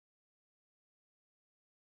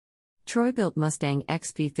Troybilt Mustang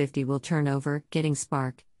XP50 will turn over, getting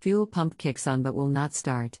spark, fuel pump kicks on but will not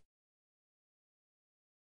start.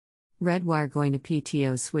 Red wire going to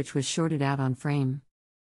PTO switch was shorted out on frame.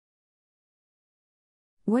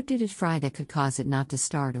 What did it fry that could cause it not to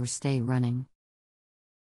start or stay running?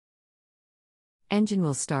 Engine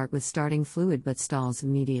will start with starting fluid but stalls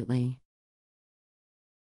immediately.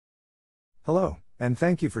 Hello, and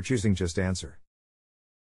thank you for choosing JustAnswer.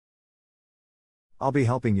 I'll be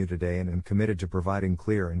helping you today and am committed to providing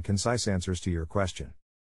clear and concise answers to your question.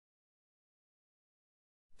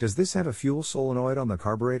 Does this have a fuel solenoid on the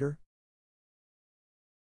carburetor?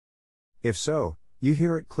 If so, you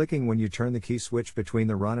hear it clicking when you turn the key switch between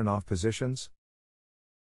the run and off positions?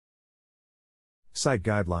 Site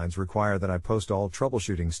guidelines require that I post all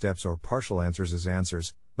troubleshooting steps or partial answers as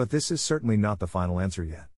answers, but this is certainly not the final answer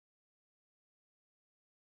yet.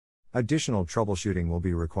 Additional troubleshooting will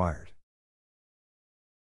be required.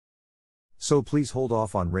 So please hold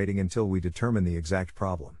off on rating until we determine the exact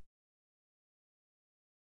problem.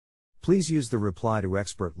 Please use the reply to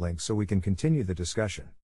expert link so we can continue the discussion.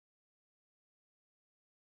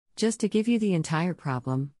 Just to give you the entire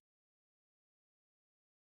problem.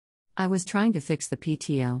 I was trying to fix the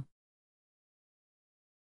PTO.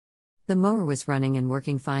 The mower was running and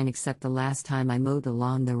working fine except the last time I mowed the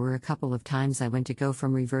lawn there were a couple of times I went to go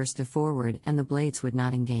from reverse to forward and the blades would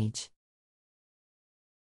not engage.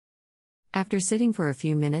 After sitting for a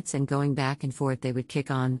few minutes and going back and forth they would kick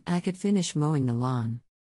on, and I could finish mowing the lawn.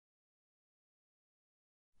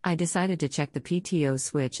 I decided to check the PTO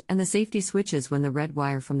switch and the safety switches when the red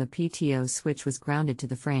wire from the PTO switch was grounded to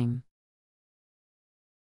the frame.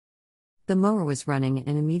 The mower was running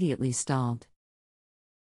and immediately stalled.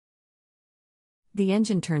 The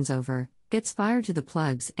engine turns over, gets fired to the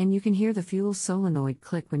plugs, and you can hear the fuel solenoid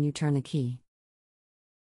click when you turn the key.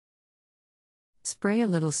 Spray a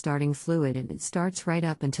little starting fluid and it starts right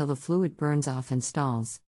up until the fluid burns off and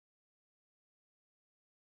stalls.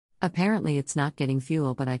 Apparently it's not getting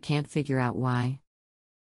fuel but I can't figure out why.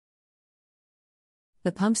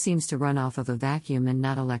 The pump seems to run off of a vacuum and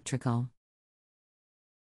not electrical.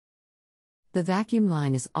 The vacuum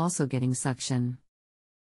line is also getting suction.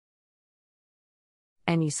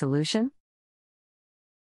 Any solution?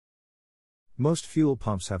 Most fuel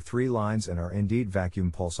pumps have 3 lines and are indeed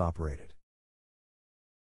vacuum pulse operated.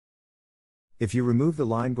 If you remove the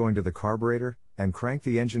line going to the carburetor, and crank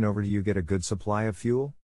the engine over, do you get a good supply of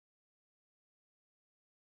fuel?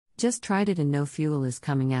 Just tried it and no fuel is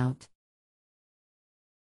coming out.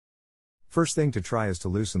 First thing to try is to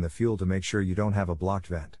loosen the fuel to make sure you don't have a blocked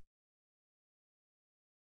vent.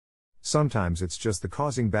 Sometimes it's just the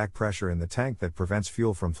causing back pressure in the tank that prevents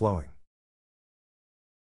fuel from flowing.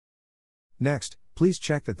 Next, please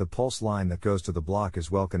check that the pulse line that goes to the block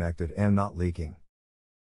is well connected and not leaking.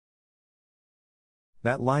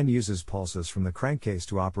 That line uses pulses from the crankcase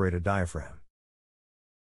to operate a diaphragm.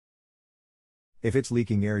 If it's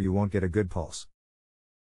leaking air, you won't get a good pulse.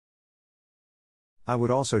 I would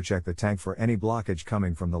also check the tank for any blockage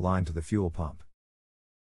coming from the line to the fuel pump.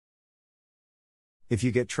 If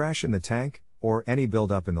you get trash in the tank, or any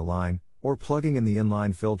buildup in the line, or plugging in the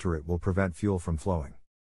inline filter, it will prevent fuel from flowing.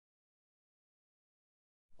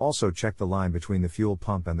 Also check the line between the fuel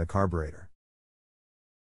pump and the carburetor.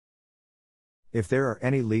 If there are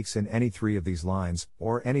any leaks in any 3 of these lines,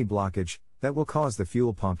 or any blockage, that will cause the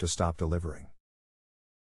fuel pump to stop delivering.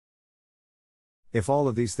 If all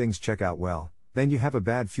of these things check out well, then you have a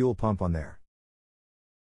bad fuel pump on there.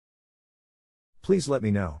 Please let me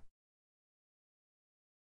know.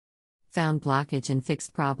 Found blockage and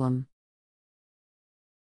fixed problem.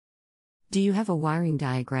 Do you have a wiring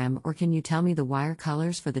diagram or can you tell me the wire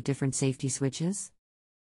colors for the different safety switches?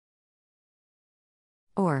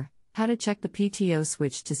 Or, how to check the PTO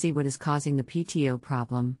switch to see what is causing the PTO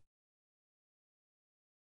problem.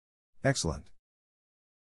 Excellent.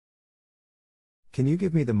 Can you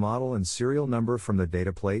give me the model and serial number from the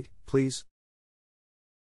data plate, please?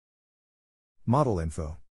 Model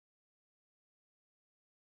info.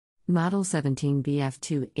 Model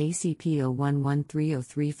 17BF2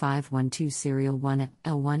 ACP0113035112 Serial 1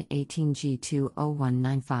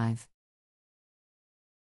 L118G20195.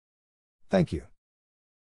 Thank you.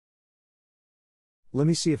 Let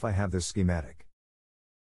me see if I have this schematic.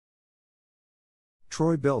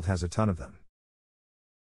 Troybilt has a ton of them.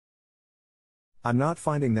 I'm not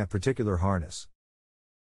finding that particular harness.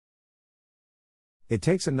 It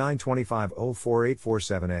takes a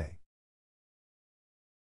 925-04847A.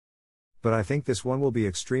 But I think this one will be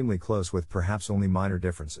extremely close with perhaps only minor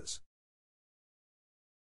differences.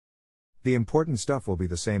 The important stuff will be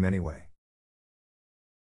the same anyway.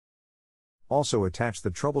 Also attach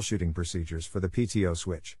the troubleshooting procedures for the PTO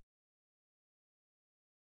switch.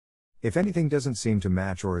 If anything doesn't seem to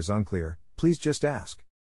match or is unclear, please just ask.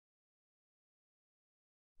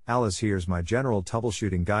 Alice, here's my general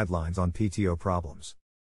troubleshooting guidelines on PTO problems.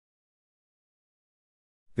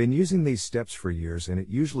 Been using these steps for years and it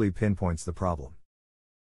usually pinpoints the problem.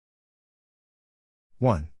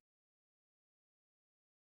 1.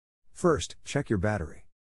 First, check your battery.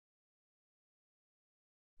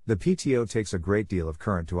 The PTO takes a great deal of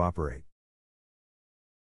current to operate.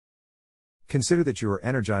 Consider that you are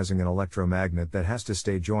energizing an electromagnet that has to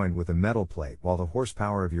stay joined with a metal plate while the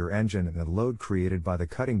horsepower of your engine and the load created by the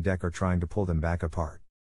cutting deck are trying to pull them back apart.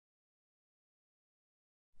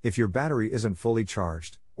 If your battery isn't fully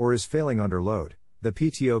charged, or is failing under load, the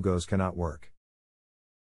PTO goes cannot work.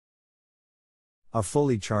 A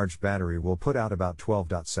fully charged battery will put out about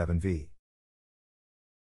 12.7 V.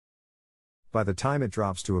 By the time it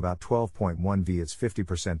drops to about 12.1 V, it's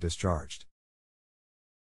 50% discharged.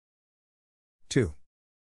 2.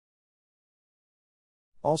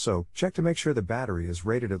 Also, check to make sure the battery is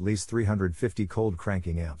rated at least 350 cold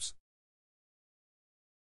cranking amps.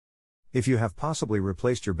 If you have possibly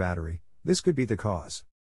replaced your battery, this could be the cause.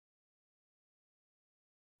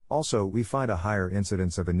 Also, we find a higher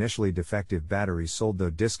incidence of initially defective batteries sold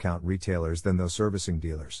through discount retailers than those servicing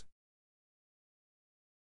dealers.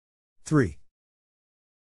 3.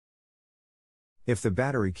 If the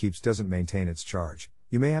battery doesn't maintain its charge,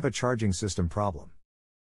 you may have a charging system problem.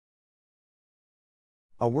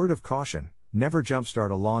 A word of caution: never jumpstart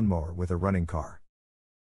a lawnmower with a running car.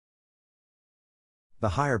 The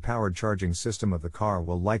higher powered charging system of the car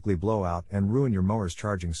will likely blow out and ruin your mower's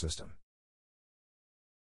charging system.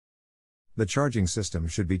 The charging system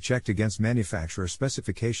should be checked against manufacturer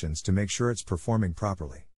specifications to make sure it's performing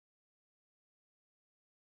properly.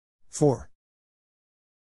 4.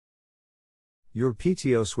 Your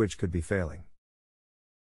PTO switch could be failing.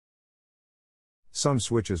 Some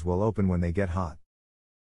switches will open when they get hot.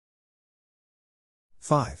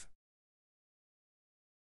 5.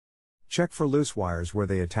 Check for loose wires where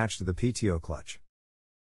they attach to the PTO clutch.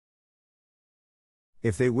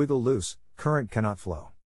 If they wiggle loose, current cannot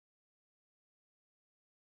flow.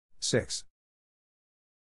 6.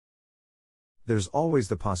 There's always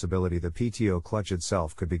the possibility the PTO clutch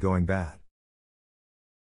itself could be going bad.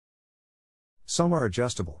 Some are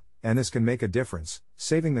adjustable, and this can make a difference,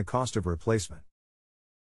 saving the cost of replacement.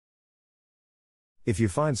 If you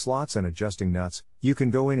find slots and adjusting nuts, you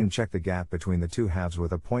can go in and check the gap between the two halves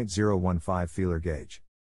with a .015 feeler gauge.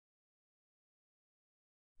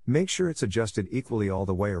 Make sure it's adjusted equally all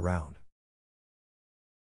the way around.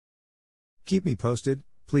 Keep me posted,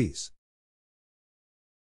 please.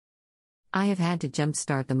 I have had to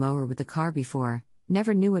jump-start the mower with the car before,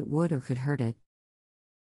 never knew it would or could hurt it.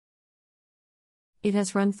 It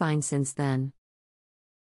has run fine since then.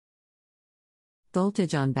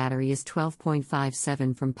 Voltage on battery is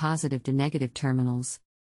 12.57 from positive to negative terminals.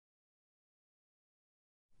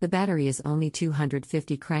 The battery is only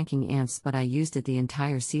 250 cranking amps, but I used it the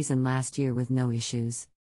entire season last year with no issues.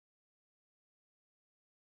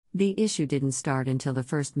 The issue didn't start until the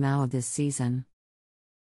first mow of this season.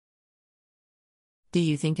 Do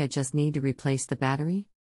you think I just need to replace the battery?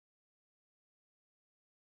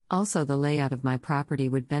 Also, the layout of my property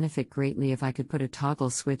would benefit greatly if I could put a toggle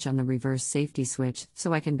switch on the reverse safety switch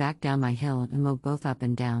so I can back down my hill and mow both up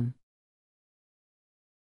and down.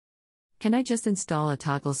 Can I just install a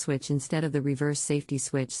toggle switch instead of the reverse safety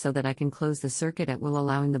switch so that I can close the circuit at will,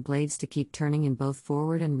 allowing the blades to keep turning in both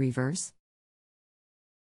forward and reverse?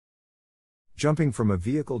 Jumping from a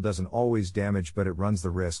vehicle doesn't always damage, but it runs the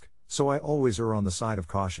risk, so I always err on the side of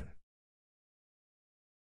caution.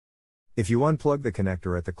 If you unplug the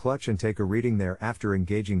connector at the clutch and take a reading there after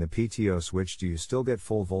engaging the PTO switch, do you still get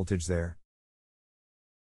full voltage there?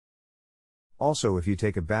 Also, if you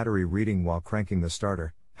take a battery reading while cranking the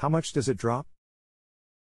starter, how much does it drop?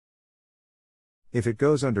 If it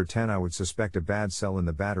goes under 10, I would suspect a bad cell in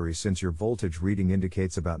the battery since your voltage reading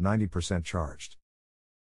indicates about 90% charged.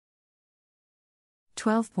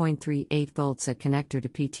 12.38 volts at connector to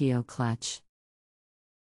PTO clutch.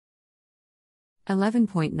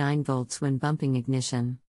 11.9 volts when bumping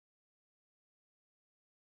ignition.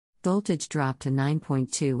 Voltage dropped to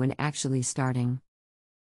 9.2 when actually starting.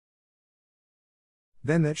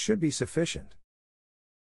 Then that should be sufficient.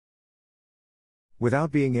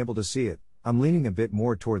 Without being able to see it, I'm leaning a bit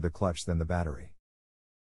more toward the clutch than the battery.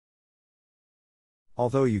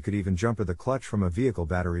 Although you could even jumper the clutch from a vehicle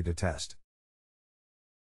battery to test.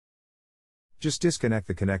 Just disconnect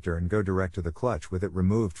the connector and go direct to the clutch with it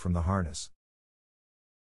removed from the harness.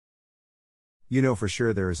 You know for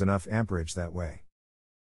sure there is enough amperage that way.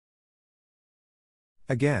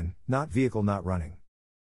 Again, not vehicle not running.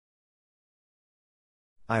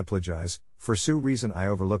 I apologize, for some reason I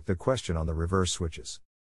overlooked the question on the reverse switches.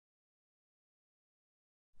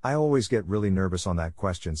 I always get really nervous on that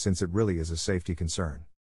question since it really is a safety concern.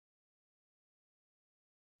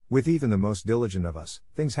 With even the most diligent of us,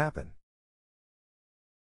 things happen.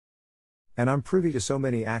 And I'm privy to so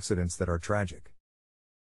many accidents that are tragic.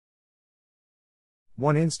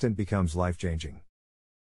 One instant becomes life-changing.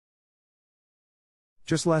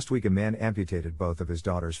 Just last week a man amputated both of his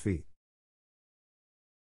daughter's feet.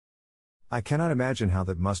 I cannot imagine how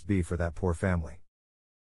that must be for that poor family.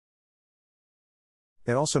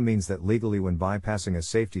 It also means that legally when bypassing a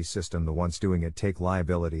safety system the ones doing it take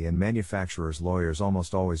liability and manufacturers' lawyers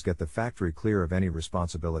almost always get the factory clear of any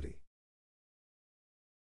responsibility.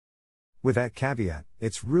 With that caveat,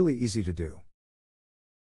 it's really easy to do.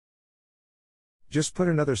 Just put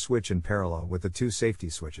another switch in parallel with the two safety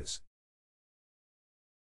switches.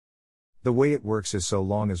 The way it works is so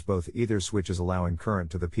long as both either switch is allowing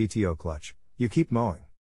current to the PTO clutch, you keep mowing.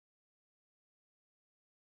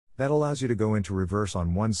 That allows you to go into reverse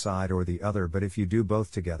on one side or the other, but if you do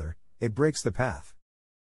both together, it breaks the path.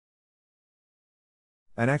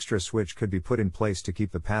 An extra switch could be put in place to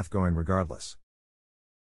keep the path going regardless.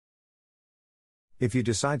 If you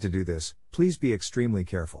decide to do this, please be extremely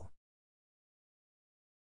careful.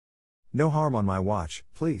 No harm on my watch,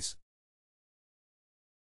 please.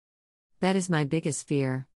 That is my biggest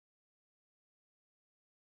fear.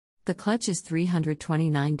 The clutch is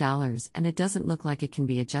 $329 and it doesn't look like it can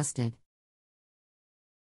be adjusted.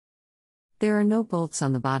 There are no bolts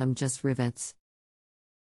on the bottom, just rivets.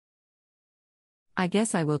 I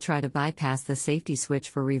guess I will try to bypass the safety switch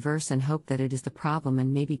for reverse and hope that it is the problem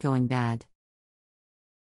and maybe going bad.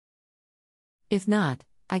 If not,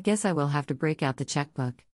 I guess I will have to break out the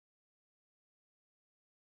checkbook.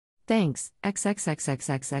 Thanks,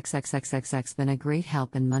 XXXXXXXXXX, been a great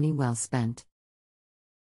help and money well spent.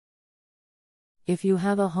 If you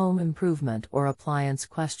have a home improvement or appliance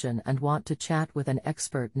question and want to chat with an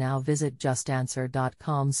expert now, visit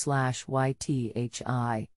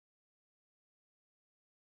JustAnswer.com/YTHI.